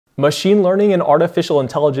Machine learning and artificial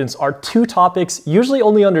intelligence are two topics usually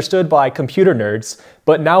only understood by computer nerds,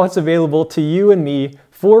 but now it's available to you and me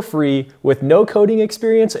for free with no coding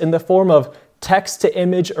experience in the form of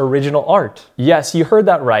text-to-image original art. Yes, you heard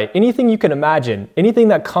that right. Anything you can imagine, anything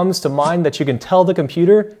that comes to mind that you can tell the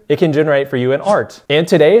computer, it can generate for you in art. And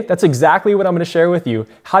today, that's exactly what I'm gonna share with you,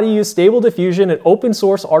 how to use Stable Diffusion and open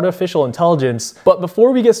source artificial intelligence. But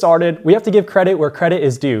before we get started, we have to give credit where credit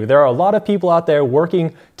is due. There are a lot of people out there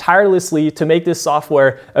working tirelessly to make this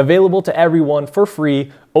software available to everyone for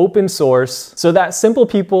free, open source, so that simple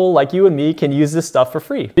people like you and me can use this stuff for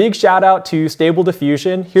free. Big shout out to Stable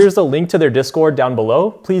Diffusion. Here's the link to their Discord down below.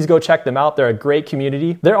 Please go check them out. They're a great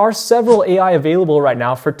community. There are several AI available right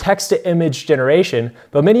now for text-to-image generation,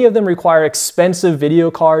 but many of them require expensive video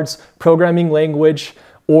cards, programming language,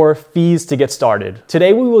 or fees to get started.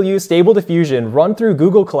 Today we will use Stable Diffusion run through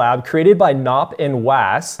Google Colab created by Nop and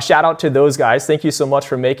Was. Shout out to those guys. Thank you so much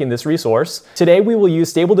for making this resource. Today we will use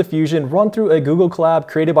Stable Diffusion run through a Google Colab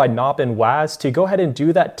created by Nop and Was to go ahead and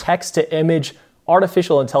do that text-to-image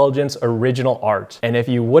artificial intelligence original art. And if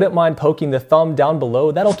you wouldn't mind poking the thumb down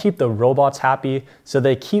below, that'll keep the robots happy so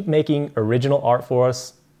they keep making original art for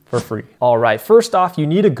us for free. All right, first off, you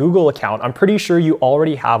need a Google account. I'm pretty sure you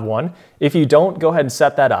already have one. If you don't, go ahead and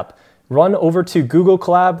set that up. Run over to Google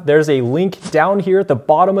Colab. There's a link down here at the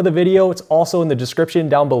bottom of the video. It's also in the description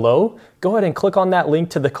down below. Go ahead and click on that link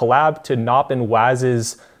to the collab to Nop and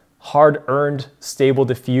Waz's hard-earned Stable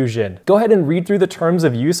Diffusion. Go ahead and read through the terms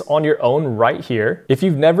of use on your own right here. If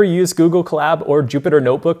you've never used Google Colab or Jupyter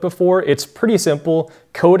Notebook before, it's pretty simple.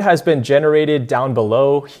 Code has been generated down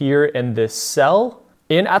below here in this cell.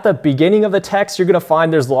 And at the beginning of the text, you're gonna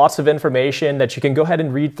find there's lots of information that you can go ahead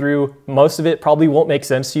and read through. Most of it probably won't make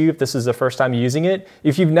sense to you if this is the first time using it.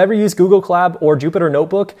 If you've never used Google Colab or Jupyter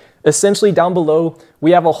Notebook, essentially down below,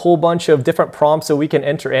 we have a whole bunch of different prompts that we can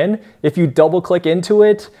enter in. If you double click into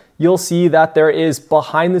it, you'll see that there is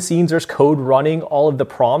behind the scenes, there's code running all of the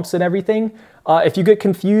prompts and everything. If you get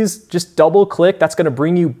confused, just double click. That's gonna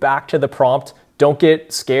bring you back to the prompt. Don't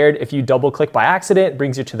get scared if you double click by accident, it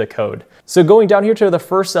brings you to the code. So going down here to the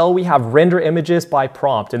first cell, we have render images by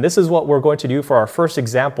prompt. And this is what we're going to do for our first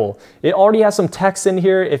example. It already has some text in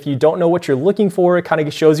here. If you don't know what you're looking for, it kind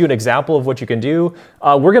of shows you an example of what you can do.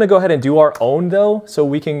 We're gonna go ahead and do our own though, so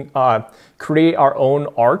we can create our own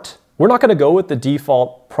art. We're not gonna go with the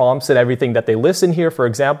default prompts and everything that they list in here for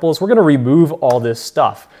examples. We're gonna remove all this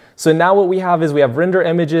stuff. So now what we have is we have render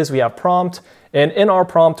images, we have prompt, and in our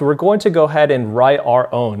prompt, we're going to go ahead and write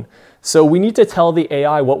our own. So we need to tell the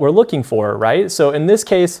AI what we're looking for, right? So in this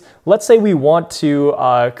case, let's say we want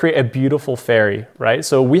to create a beautiful fairy, right?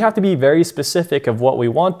 So we have to be very specific of what we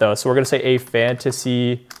want though. So we're gonna say a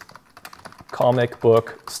fantasy comic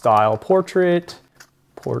book style portrait,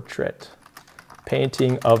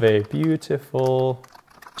 painting of a beautiful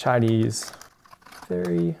Chinese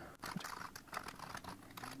fairy.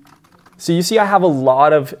 So you see I have a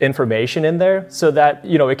lot of information in there so that,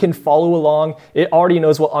 you know, it can follow along. It already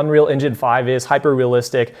knows what Unreal Engine 5 is, hyper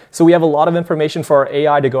realistic. So we have a lot of information for our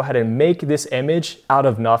AI to go ahead and make this image out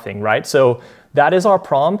of nothing, right? So that is our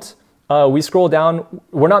prompt. We scroll down.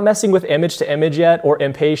 We're not messing with image to image yet or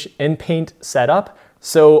in-paint setup.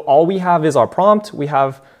 So all we have is our prompt. We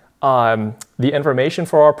have the information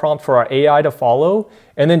for our prompt for our AI to follow.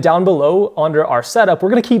 And then down below under our setup, we're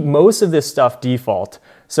gonna keep most of this stuff default.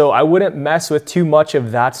 So I wouldn't mess with too much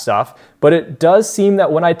of that stuff, but it does seem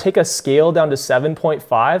that when I take a scale down to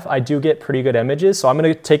 7.5, I do get pretty good images. So I'm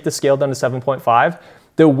gonna take the scale down to 7.5.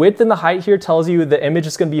 The width and the height here tells you the image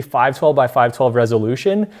is gonna be 512 by 512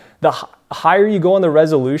 resolution. The higher you go on the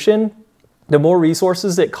resolution, the more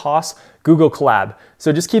resources it costs Google Colab.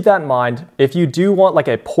 So just keep that in mind. If you do want like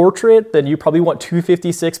a portrait, then you probably want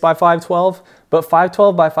 256 by 512, but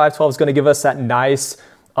 512 by 512 is gonna give us that nice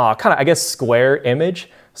kind of, I guess, square image.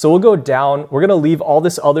 So we'll go down, we're gonna leave all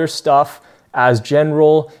this other stuff as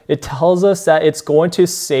general. It tells us that it's going to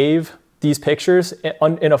save these pictures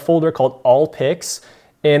in a folder called All Pics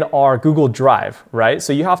in our Google Drive, right?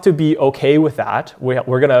 So you have to be okay with that.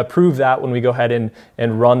 We're gonna approve that when we go ahead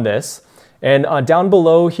and run this. And down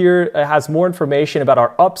below here, it has more information about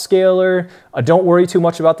our upscaler. Don't worry too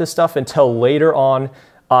much about this stuff until later on.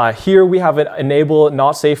 Here we have an enable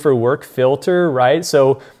not safe for work filter, right?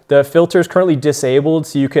 So the filter is currently disabled,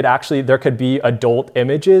 so you could actually, there could be adult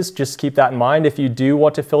images. Just keep that in mind. If you do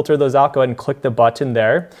want to filter those out, go ahead and click the button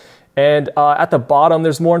there. And at the bottom,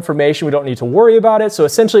 there's more information. We don't need to worry about it. So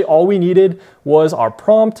essentially all we needed was our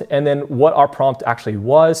prompt and then what our prompt actually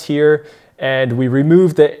was here. And we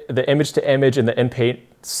removed the image to image and the in-paint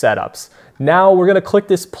setups. Now we're gonna click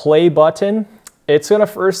this play button. It's gonna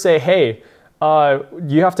first say, hey,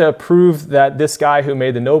 you have to approve that this guy who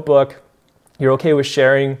made the notebook, you're okay with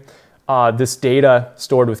sharing this data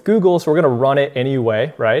stored with Google. So we're going to run it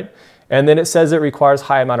anyway, right? And then it says it requires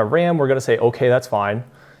high amount of RAM. We're going to say, okay, that's fine.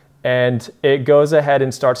 And it goes ahead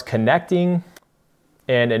and starts connecting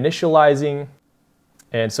and initializing.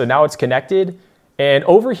 And so now it's connected. And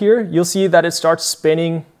over here, you'll see that it starts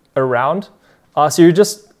spinning around. So you're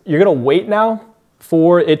going to wait now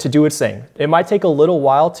for it to do its thing. It might take a little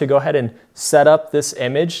while to go ahead and set up this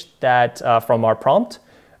image that from our prompt.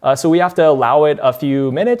 So we have to allow it a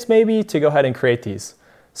few minutes maybe to go ahead and create these.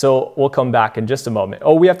 So we'll come back in just a moment.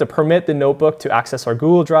 Oh, we have to permit the notebook to access our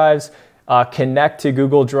Google Drives, connect to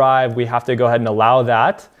Google Drive. We have to go ahead and allow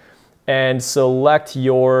that and select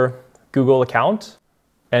your Google account.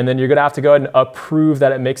 And then you're gonna have to go ahead and approve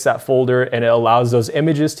that it makes that folder and it allows those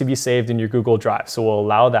images to be saved in your Google Drive. So we'll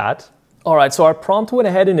allow that. All right, so our prompt went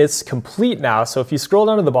ahead and it's complete now. So if you scroll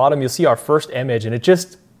down to the bottom, you'll see our first image and it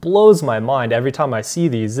just blows my mind every time I see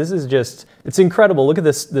these. This is just, it's incredible. Look at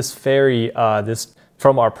this fairy, this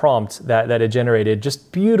from our prompt that it generated.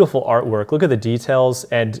 Just beautiful artwork. Look at the details,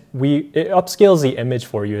 and it upscales the image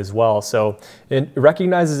for you as well. So it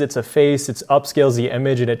recognizes it's a face, it upscales the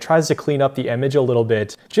image, and it tries to clean up the image a little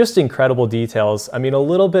bit. Just incredible details. I mean, a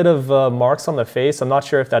little bit of marks on the face. I'm not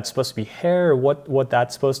sure if that's supposed to be hair or what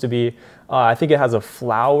that's supposed to be. I think it has a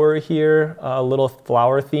flower here, a little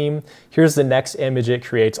flower theme. Here's the next image it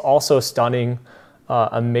creates. Also stunning,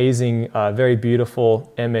 amazing, very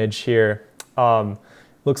beautiful image here.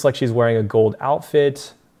 Looks like she's wearing a gold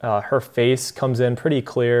outfit. Her face comes in pretty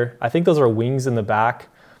clear. I think those are wings in the back.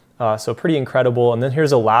 So pretty incredible. And then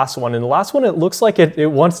here's the last one. And the last one, it looks like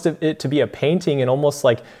it wants it to be a painting, and almost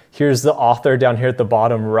like here's the author down here at the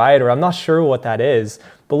bottom right, or I'm not sure what that is.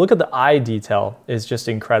 But look at the eye detail. It's just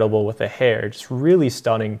incredible with the hair. Just really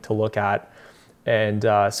stunning to look at. And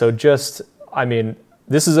so just, I mean,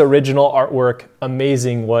 this is original artwork.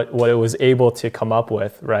 Amazing what it was able to come up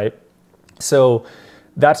with, right? So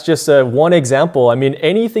that's just one example. I mean,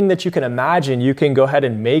 anything that you can imagine, you can go ahead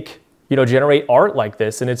and make, generate art like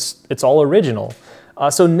this, and it's all original.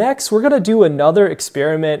 So next, we're gonna do another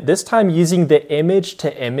experiment, this time using the image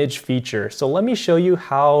to image feature. So let me show you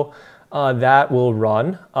how that will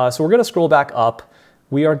run. So we're gonna scroll back up.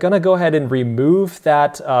 We are gonna go ahead and remove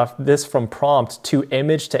that this from prompt to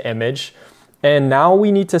image. And now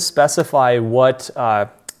we need to specify what,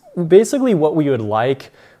 basically what we would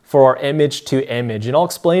like for our image to image. And I'll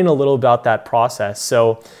explain a little about that process.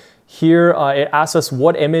 So here it asks us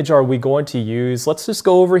what image are we going to use. Let's just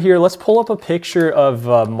go over here. Let's pull up a picture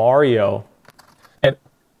of Mario. And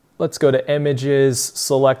let's go to images,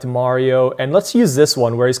 select Mario, and let's use this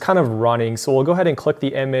one where he's kind of running. So we'll go ahead and click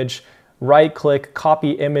the image, right click,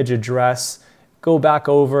 copy image address, go back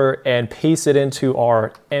over and paste it into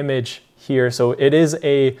our image here. So it is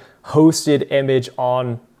a hosted image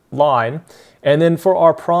online. And then for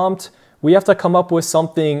our prompt, we have to come up with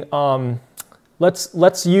something.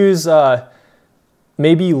 Let's use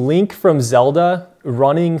maybe Link from Zelda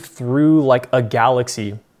running through like a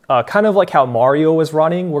galaxy. Kind of like how Mario was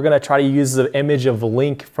running. We're gonna try to use the image of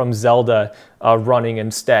Link from Zelda running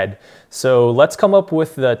instead. So let's come up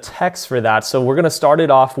with the text for that. So we're gonna start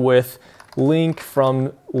it off with Link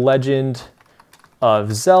from Legend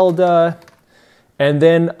of Zelda. And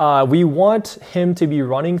then we want him to be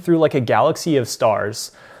running through like a galaxy of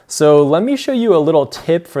stars. So let me show you a little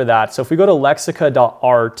tip for that. So if we go to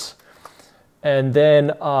lexica.art, and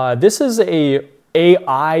then this is a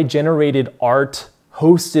AI generated art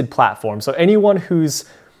hosted platform. So anyone who's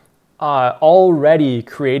already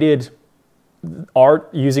created art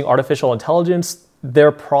using artificial intelligence,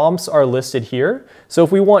 their prompts are listed here. So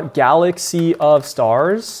if we want galaxy of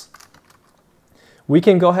stars, we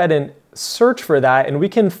can go ahead and search for that, and we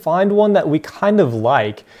can find one that we kind of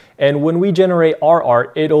like. And when we generate our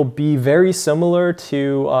art, it'll be very similar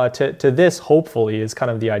to this, hopefully, is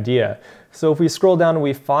kind of the idea. So if we scroll down and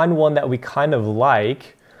we find one that we kind of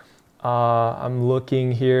like, I'm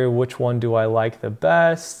looking here, which one do I like the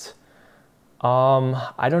best?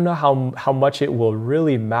 I don't know how much it will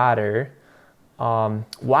really matter.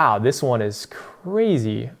 Wow, this one is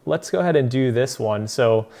crazy. Let's go ahead and do this one.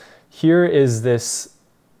 So here is this,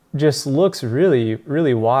 just looks really,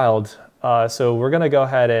 really wild. So we're gonna go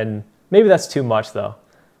ahead and, maybe that's too much though.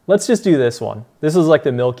 Let's just do this one. This is like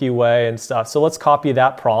the Milky Way and stuff. So let's copy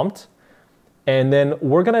that prompt. And then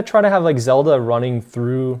we're gonna try to have like Zelda running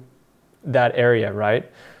through that area,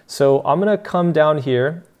 right? So I'm gonna come down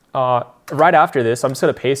here. Right after this, I'm just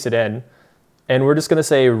gonna paste it in. And we're just gonna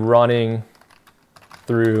say running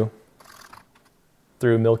through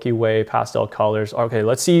Milky Way pastel colors. Okay,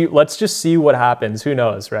 let's just see what happens. Who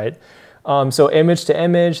knows, right? So image to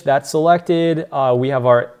image, that's selected. We have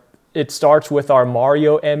it starts with our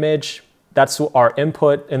Mario image. That's our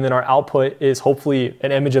input, and then our output is hopefully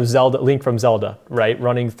an image of Zelda, Link from Zelda, right?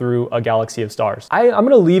 Running through a galaxy of stars. I'm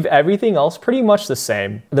gonna leave everything else pretty much the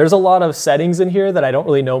same. There's a lot of settings in here that I don't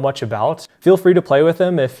really know much about. Feel free to play with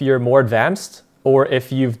them if you're more advanced, or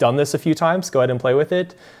if you've done this a few times, go ahead and play with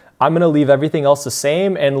it. I'm gonna leave everything else the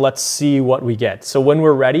same, and let's see what we get. So when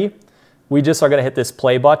we're ready, we just are gonna hit this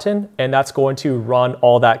play button, and that's going to run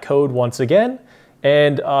all that code once again.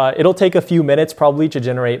 And it'll take a few minutes probably to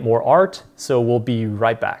generate more art, so we'll be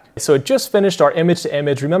right back. So it just finished our image to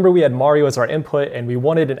image. Remember, we had Mario as our input, and we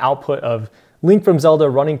wanted an output of Link from Zelda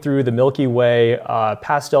running through the Milky Way,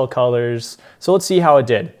 pastel colors. So let's see how it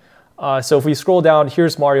did. So if we scroll down,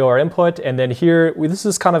 here's Mario, our input, and then here, this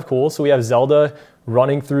is kind of cool. So we have Zelda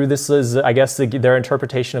running through, this is, I guess, their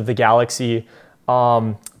interpretation of the galaxy.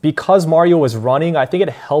 Because Mario was running, I think it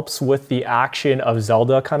helps with the action of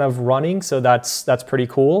Zelda kind of running, so that's pretty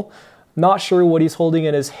cool. Not sure what he's holding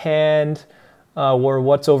in his hand or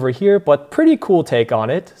what's over here, but pretty cool take on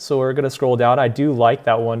it. So we're gonna scroll down. I do like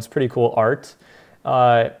that one, it's pretty cool art.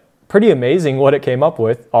 Pretty amazing what it came up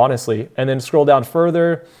with, honestly. And then scroll down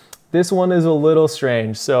further. This one is a little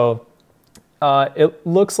strange. So it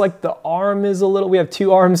looks like the arm is a little, we have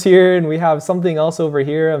two arms here and we have something else over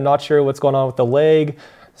here. I'm not sure what's going on with the leg.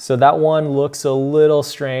 So that one looks a little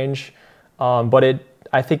strange, but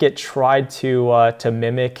I think it tried to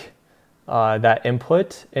mimic that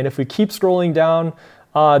input. And if we keep scrolling down,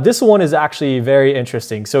 this one is actually very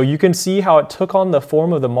interesting. So you can see how it took on the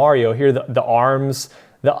form of the Mario here, the arms,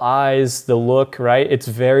 the eyes, the look, right? It's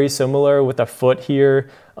very similar with a foot here,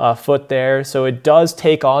 a foot there. So it does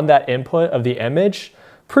take on that input of the image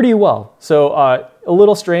pretty well. So a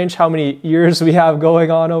little strange how many ears we have going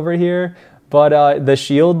on over here. But the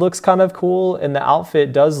shield looks kind of cool, and the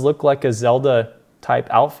outfit does look like a Zelda type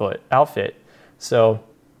outfit. So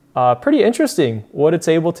pretty interesting what it's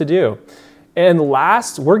able to do. And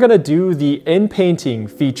last, we're gonna do the Inpainting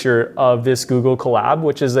feature of this Google collab,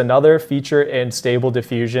 which is another feature in Stable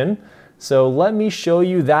Diffusion. So let me show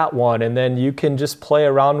you that one, and then you can just play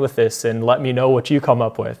around with this and let me know what you come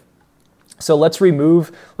up with. So let's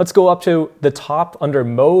go up to the top under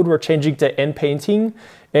mode, we're changing to Inpainting.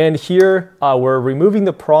 And here we're removing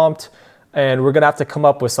the prompt, and we're gonna have to come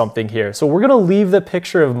up with something here. So we're gonna leave the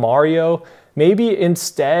picture of Mario. Maybe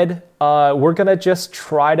instead, we're gonna just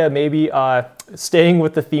try to maybe, staying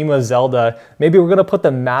with the theme of Zelda, maybe we're gonna put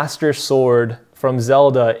the Master Sword from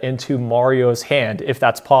Zelda into Mario's hand, if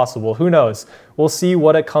that's possible. Who knows? We'll see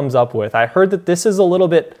what it comes up with. I heard that this is a little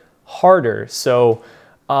bit harder, so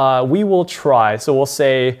we will try. So we'll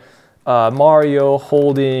say Mario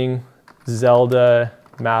holding Zelda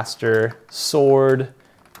Master Sword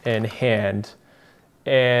in hand.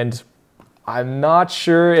 And I'm not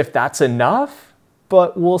sure if that's enough,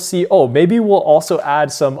 but we'll see. Oh, maybe we'll also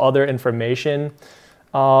add some other information.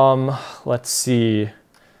 Let's see.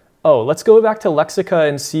 Oh, let's go back to Lexica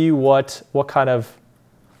and see what kind of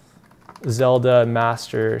Zelda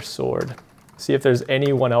Master Sword. See if there's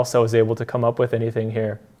anyone else that was able to come up with anything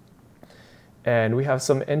here. And we have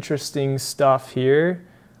some interesting stuff here.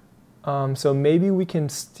 So maybe we can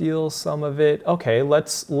steal some of it. Okay,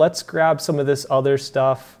 let's grab some of this other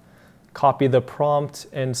stuff, copy the prompt,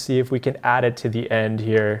 and see if we can add it to the end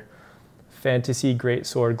here. Fantasy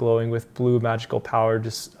greatsword glowing with blue magical power.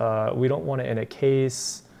 Just we don't want it in a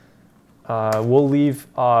case. We'll leave.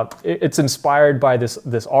 It's inspired by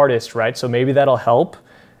this artist, right? So maybe that'll help.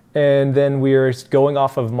 And then we're going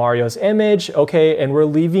off of Mario's image. Okay, and we're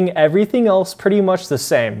leaving everything else pretty much the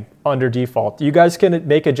same under default. You guys can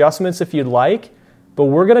make adjustments if you'd like, but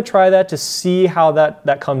we're gonna try that to see how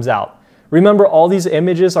that comes out. Remember, all these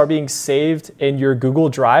images are being saved in your Google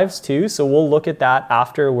Drives too, so we'll look at that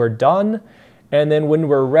after we're done. And then when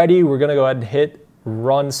we're ready, we're gonna go ahead and hit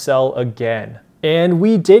run cell again. And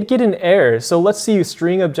we did get an error. So let's see,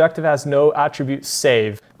 string objective has no attribute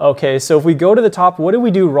save. Okay, so if we go to the top, what did we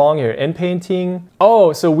do wrong here? Inpainting.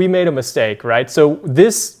 Oh, so we made a mistake, right? So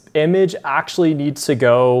this image actually needs to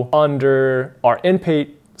go under our Inpaint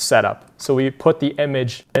setup. So we put the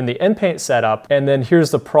image in the Inpaint setup, and then here's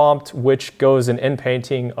the prompt, which goes in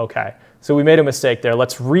Inpainting. Okay, so we made a mistake there.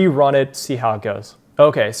 Let's rerun it, see how it goes.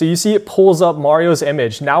 Okay, so you see it pulls up Mario's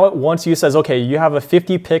image. Now it wants you, says, okay, you have a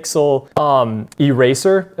 50 pixel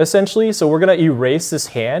eraser, essentially. So we're gonna erase this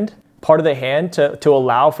hand, part of the hand, to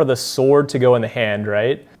allow for the sword to go in the hand,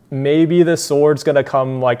 right? Maybe the sword's gonna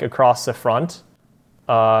come like across the front.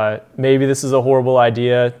 Maybe this is a horrible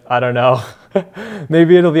idea, I don't know.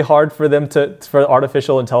 Maybe it'll be hard for them for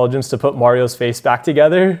artificial intelligence to put Mario's face back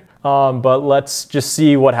together. but let's just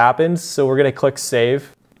see what happens. So we're gonna click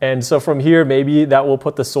save. And so from here, maybe that will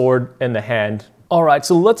put the sword in the hand. All right,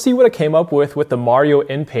 so let's see what it came up with the Mario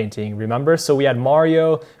Inpainting. Remember, so we had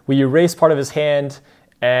Mario, we erased part of his hand,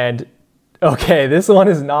 and okay, this one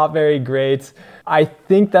is not very great. I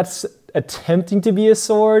think that's attempting to be a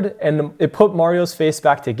sword, and it put Mario's face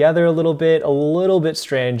back together a little bit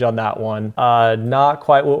strange on that one. Not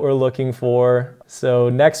quite what we're looking for. So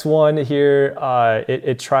next one here,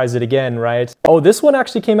 it tries it again, right? Oh, this one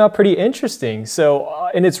actually came out pretty interesting. So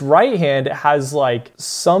in its right hand, it has like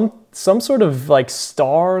some sort of like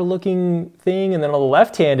star looking thing, and then on the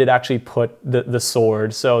left hand, it actually put the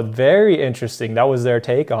sword. So very interesting. That was their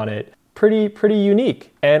take on it. Pretty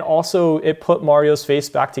unique. And also it put Mario's face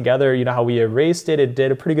back together. You know how we erased it? It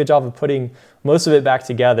did a pretty good job of putting most of it back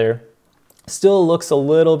together. Still looks a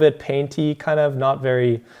little bit painty, kind of not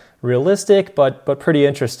very realistic, but pretty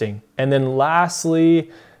interesting. And then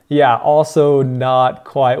lastly, yeah, also not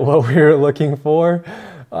quite what we were looking for.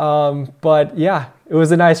 But yeah, it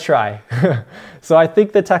was a nice try. So I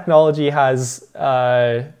think the technology has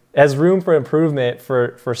room for improvement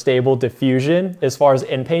for stable diffusion as far as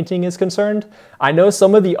inpainting is concerned. I know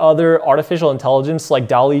some of the other artificial intelligence like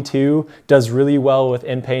DALL-E 2 does really well with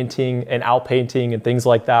inpainting and outpainting and things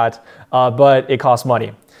like that, but it costs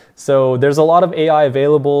money. So there's a lot of AI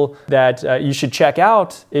available that you should check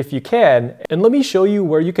out if you can. And let me show you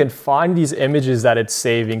where you can find these images that it's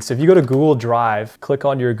saving. So if you go to Google Drive, click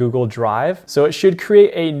on your Google Drive. So it should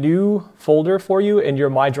create a new folder for you in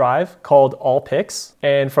your My Drive called All Pics.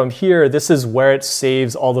 And from here, this is where it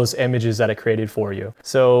saves all those images that it created for you.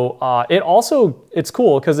 So it's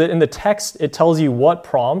cool because in the text, it tells you what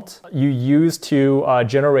prompt you use to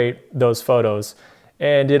generate those photos.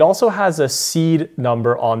 And it also has a seed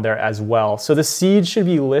number on there as well. So the seed should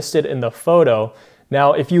be listed in the photo.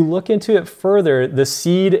 Now, if you look into it further, the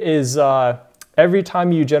seed is, every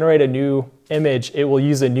time you generate a new image, it will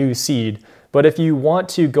use a new seed. But if you want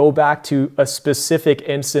to go back to a specific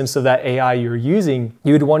instance of that AI you're using,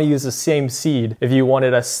 you would want to use the same seed if you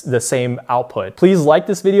wanted the same output. Please like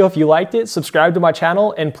this video if you liked it, subscribe to my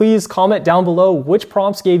channel, and please comment down below which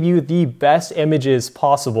prompts gave you the best images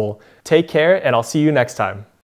possible. Take care, and I'll see you next time.